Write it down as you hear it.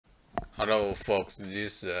Hello folks,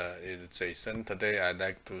 this is Jason. Today I'd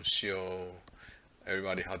like to show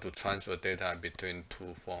everybody how to transfer data between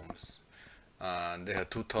two forms. There are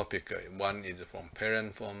two topics. One is from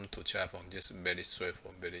parent form to child form, just very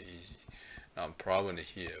straightforward, very easy. Problem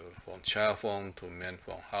here, from child form to main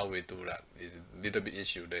form, how we do that is a little bit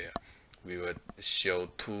issue there. We will show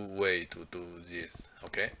two ways to do this,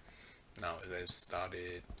 okay? Now let's start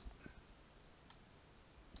it.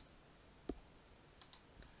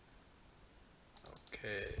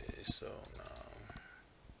 Okay, so now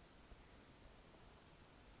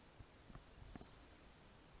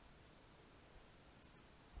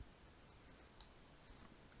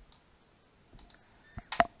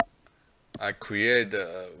I create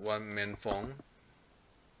one main form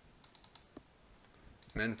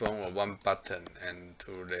or one button and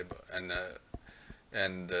two label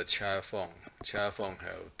and the child form. Child form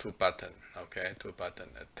have two button, okay, two button,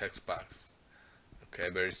 a text box, okay,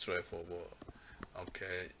 very straightforward.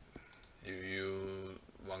 Okay, you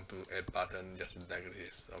want to add button just like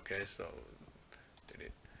this, okay, so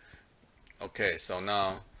delete. Okay, so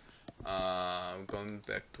now going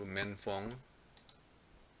back to main form.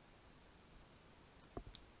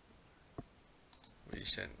 We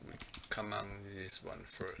come on this one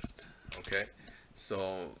first, okay,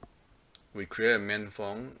 so we create a main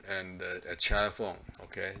form and a child form,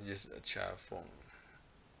 okay, just a child form.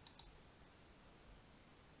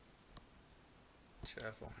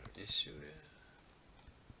 Child form have issue there.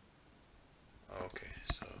 Okay,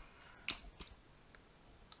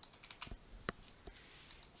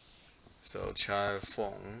 so child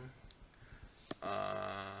form.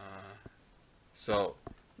 So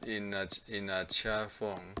in a child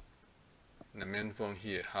form, in the main form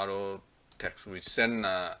here, hello text, we send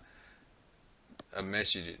a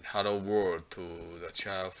message, hello world to the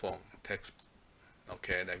child form text,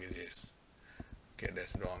 okay, like this. Okay,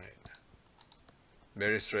 let's run it.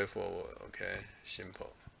 Very straightforward, okay,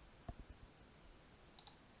 simple.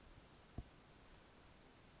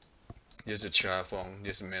 Use the child form,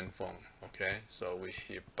 use the main form, okay, so we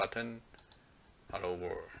hit button, hello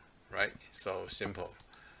world, right? So simple.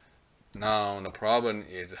 Now the problem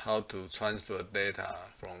is how to transfer data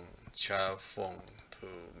from child form to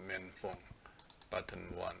main form,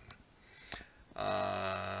 button 1.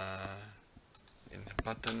 In the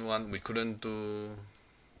button 1 we couldn't do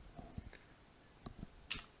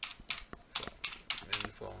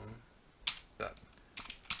main form that.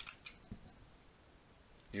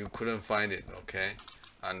 You couldn't find it, okay?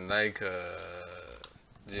 Unlike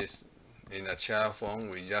this, in a child form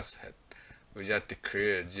we just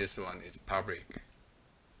declared this one is public,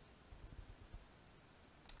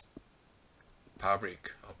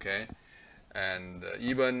 okay, and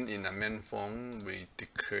even in a main form we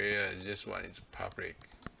declare this one is public,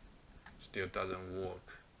 still doesn't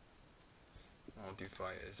work.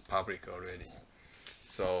 Modify is public already,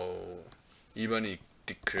 so even if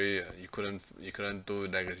declare, you couldn't do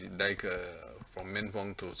like from main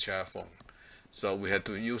form to child form, so we had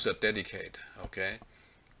to use a dedicate, okay.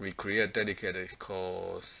 We create a dedicated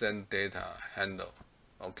called send data handle,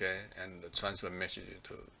 okay, and transfer message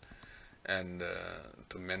to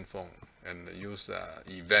main form and use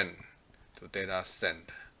event to data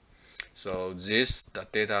send. So this the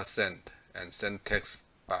data send and send text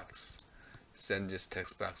box, send this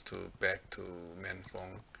text box to back to main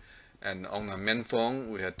form, and on the main form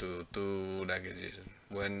we have to do like this.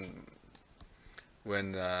 When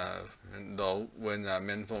main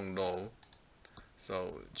form low,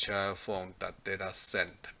 so child form that data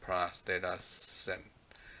sent plus data sent,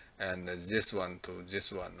 and this one to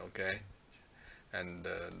this one, okay, and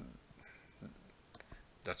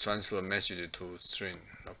the transfer message to string,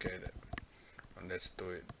 okay. Let's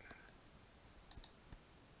do it.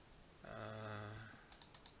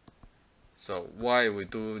 So why we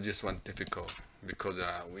do this one difficult? Because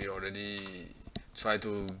we already try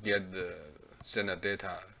to get the send the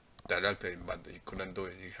data directly, but you couldn't do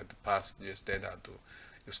it. You had to pass this data to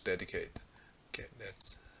use dedicate. Okay,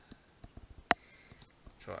 that's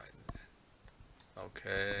so.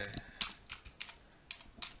 Okay.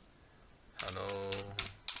 Hello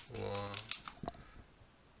world.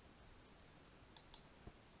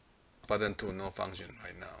 Button 2 no function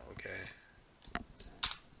right now, okay.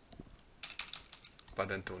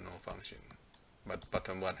 Button 2 no function, but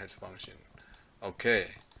button 1 has function,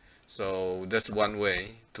 okay. So that's one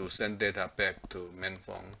way to send data back to main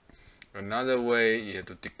form. Another way you have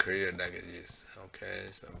to declare like this, okay,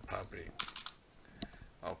 so public,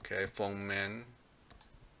 okay, form main,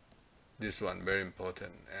 this one very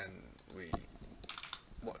important, and we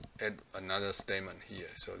add another statement here,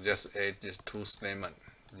 so just add just two statement,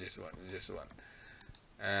 this one,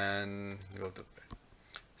 and go to back.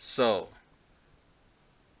 So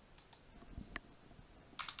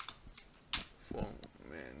format,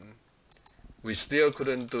 we still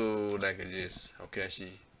couldn't do like this. Okay,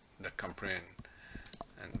 see the complaint,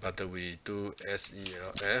 and but we do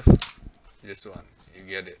SELF, this one, you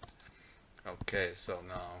get it. Okay, so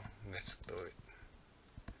now let's do it.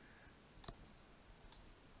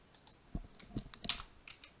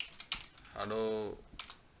 Hello.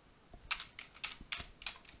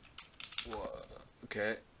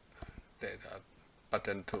 Okay, data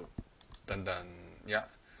button 2, done. Yeah,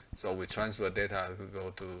 so we transfer data to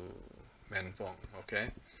go to main phone. Okay,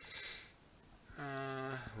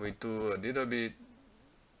 we do a little bit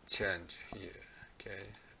change here. Okay,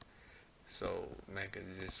 so make it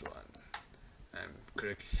this one and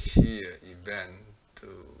click here event to,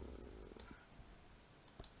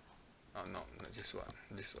 oh no, not this one,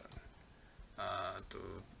 to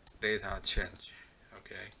data change.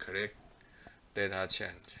 Okay, click data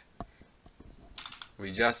change.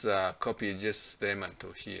 We just copy this statement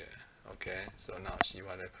to here. Okay, so now see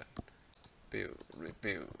what happened. Build,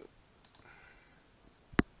 rebuild.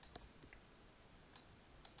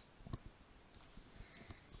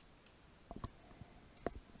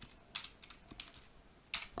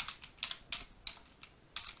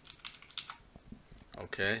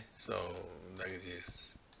 Okay, so like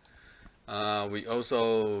this. We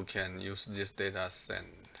also can use this data send.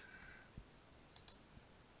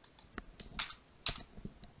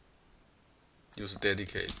 Use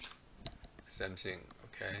dedicate. Same thing.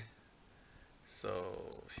 Okay. So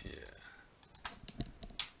here.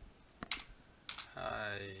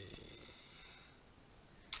 Hi.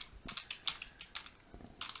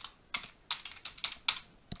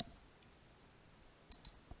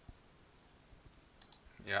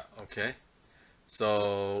 Yeah. Okay.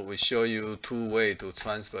 So we show you 2 ways to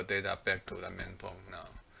transfer data back to the main phone now.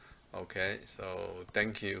 Okay, so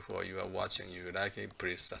thank you for your watching. If you like it,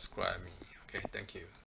 please subscribe me. Okay, thank you.